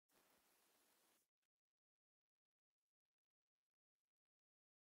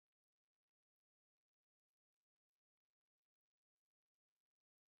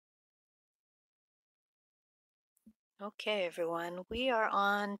Okay, everyone, we are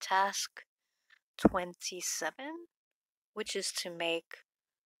on task 27, which is to make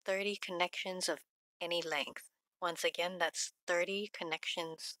 30 connections of any length. Once again, that's 30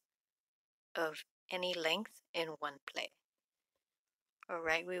 connections of any length in one play. All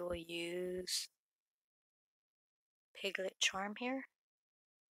right, we will use Piglet Charm here.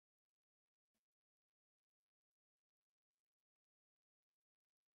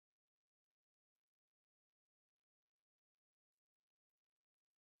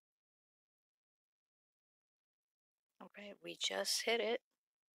 All right, we just hit it.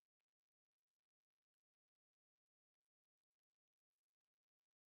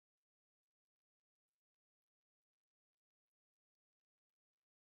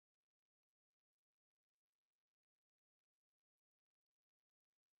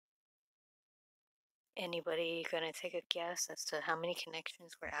 Anybody gonna take a guess as to how many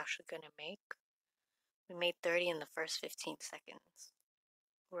connections we're actually gonna make? We made 30 in the first 15 seconds.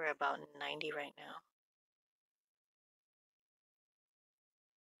 We're about 90 right now.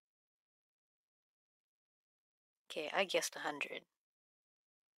 Okay, I guessed 100.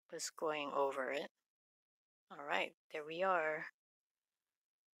 Was going over it. All right, there we are.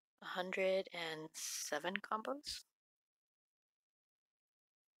 107 combos.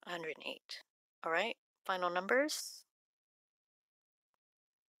 108. All right, final numbers.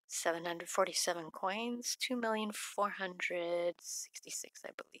 747 coins, 2,466,000,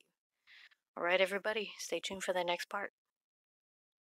 I believe. All right, everybody, stay tuned for the next part.